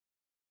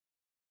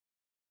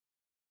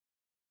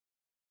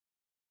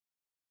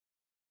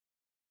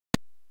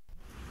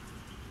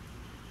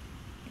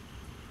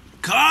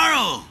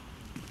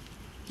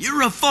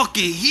You're a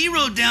fucking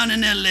hero down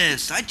in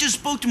LS. I just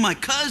spoke to my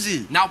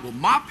cousin. Not with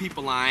my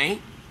people, I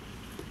ain't.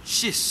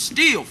 Shit's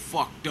still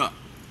fucked up.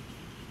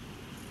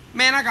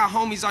 Man, I got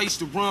homies I used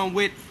to run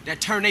with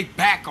that turned their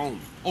back on me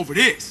over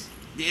this.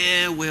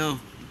 Yeah, well,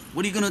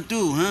 what are you gonna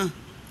do, huh?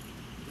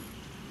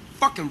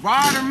 Fucking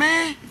Ryder,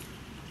 man.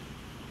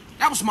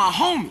 That was my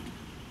homie.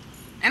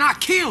 And I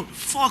killed him.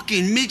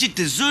 Fucking midget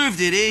deserved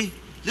it, eh?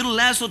 Little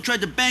asshole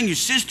tried to bang your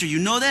sister, you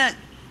know that?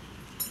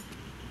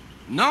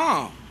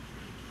 No.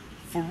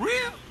 For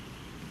real?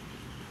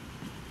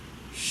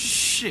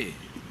 Shit.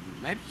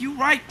 Maybe you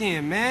right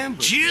then, man,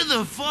 but... Cheer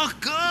the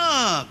fuck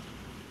up!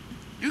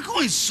 You're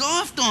going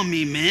soft on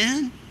me,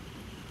 man.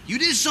 You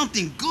did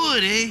something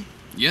good, eh?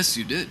 Yes,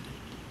 you did.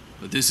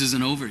 But this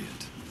isn't over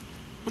yet.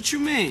 What you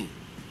mean?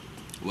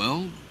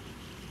 Well,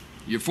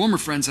 your former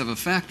friends have a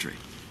factory.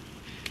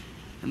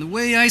 And the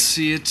way I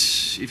see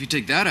it, if you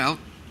take that out,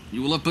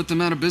 you will have put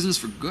them out of business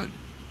for good.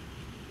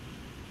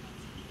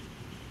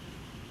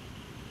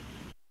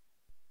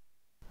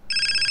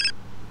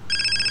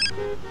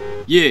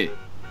 Yeah.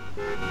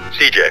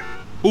 CJ.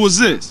 Who is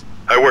this?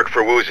 I work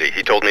for Woozy.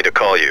 He told me to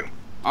call you.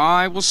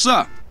 Alright, what's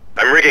up?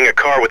 I'm rigging a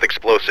car with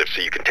explosives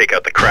so you can take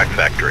out the crack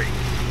factory.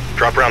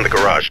 Drop around the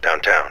garage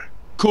downtown.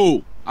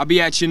 Cool. I'll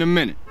be at you in a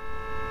minute.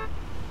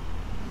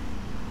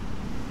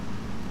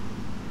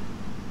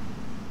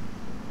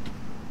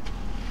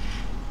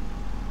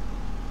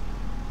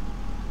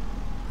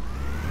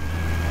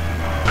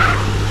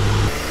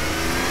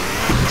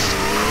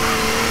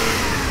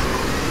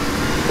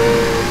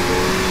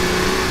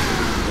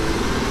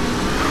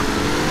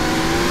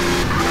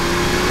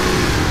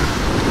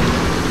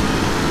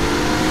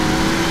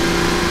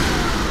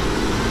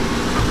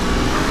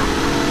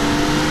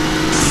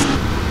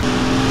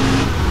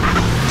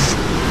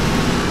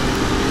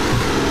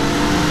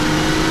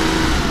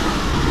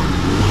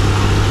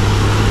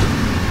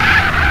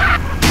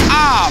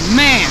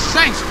 Man,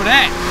 thanks for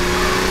that.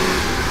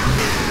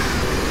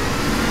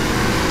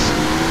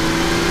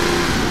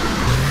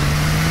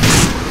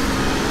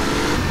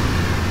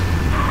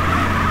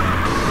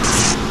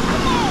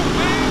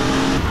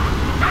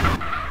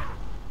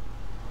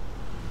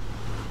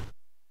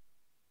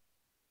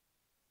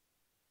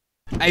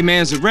 Hey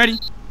man, is it ready?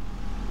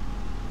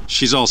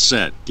 She's all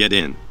set. Get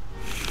in.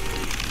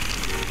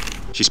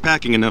 She's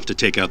packing enough to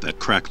take out that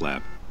crack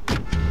lab.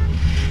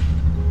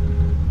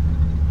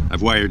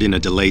 I've wired in a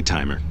delay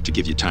timer to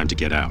give you time to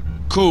get out.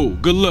 Cool,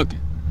 good looking.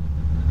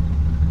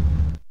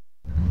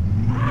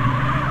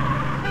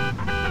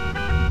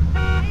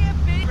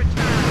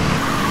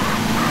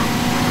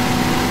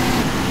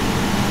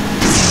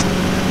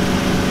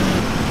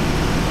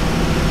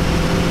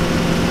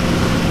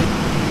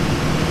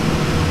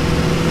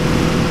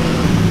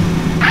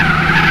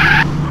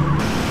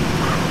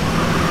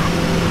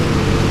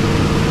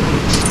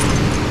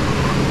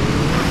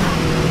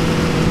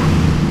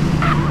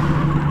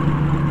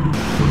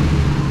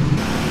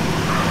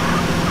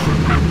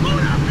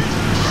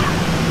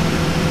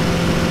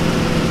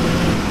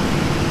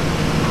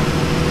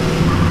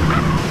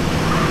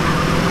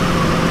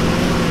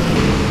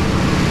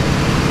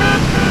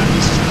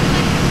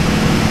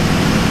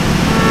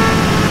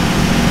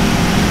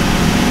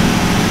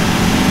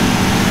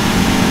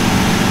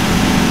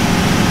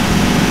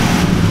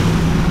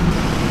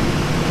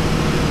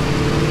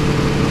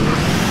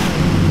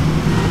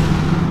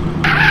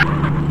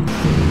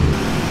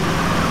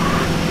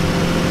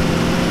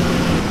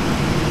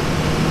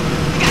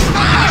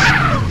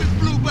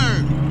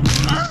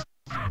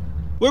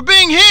 We're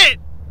being hit!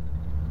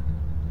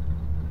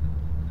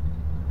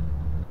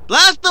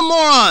 Blast the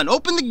moron!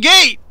 Open the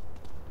gate!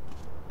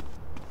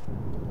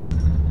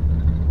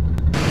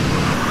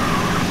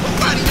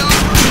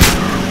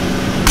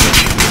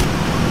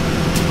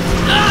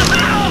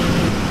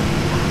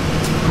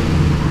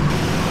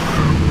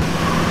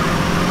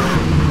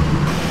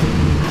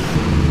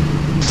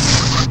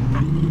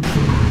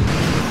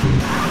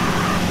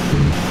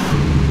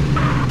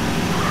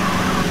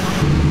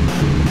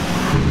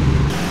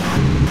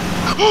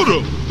 Who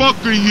the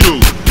fuck are you?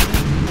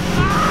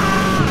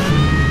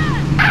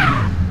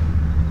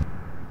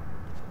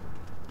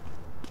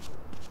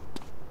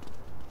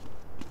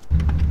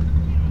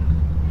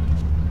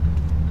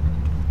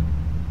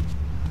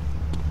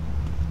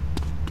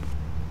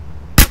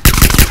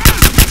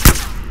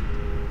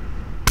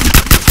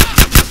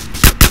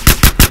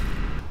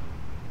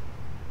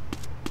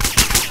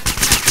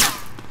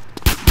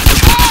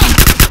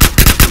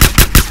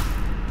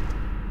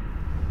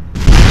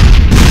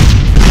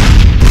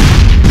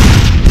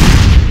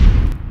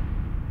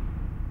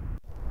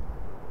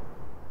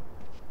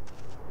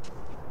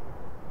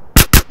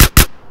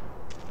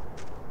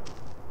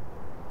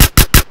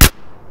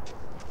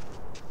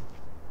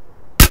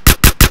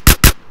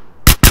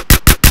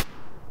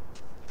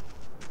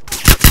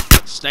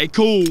 Stay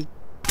cool.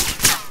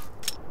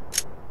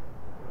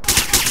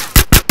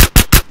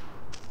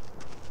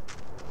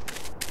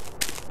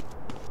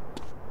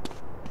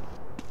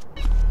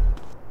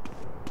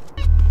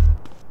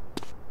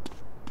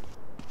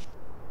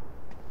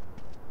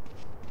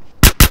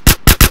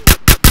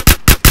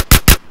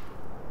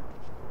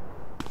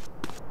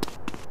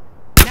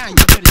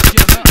 better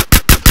get up.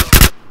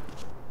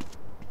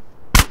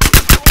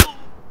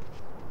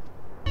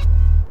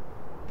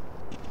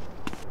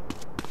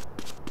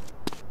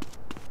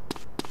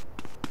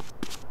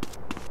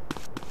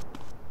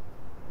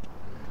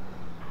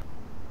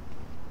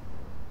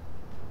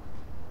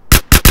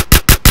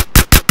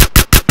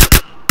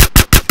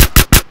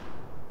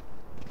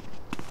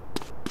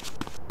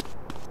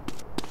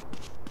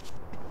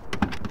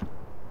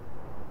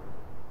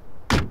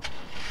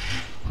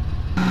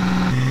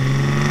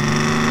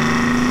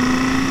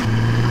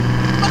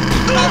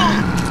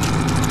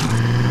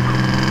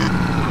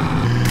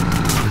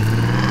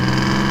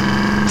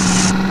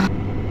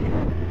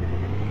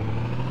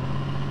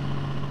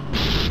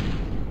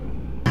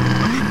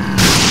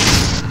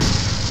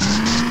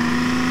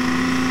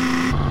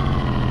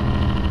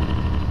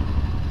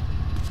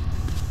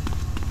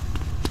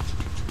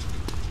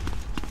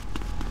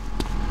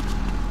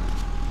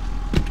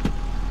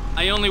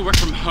 I only work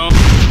from home,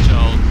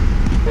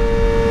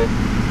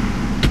 Joel.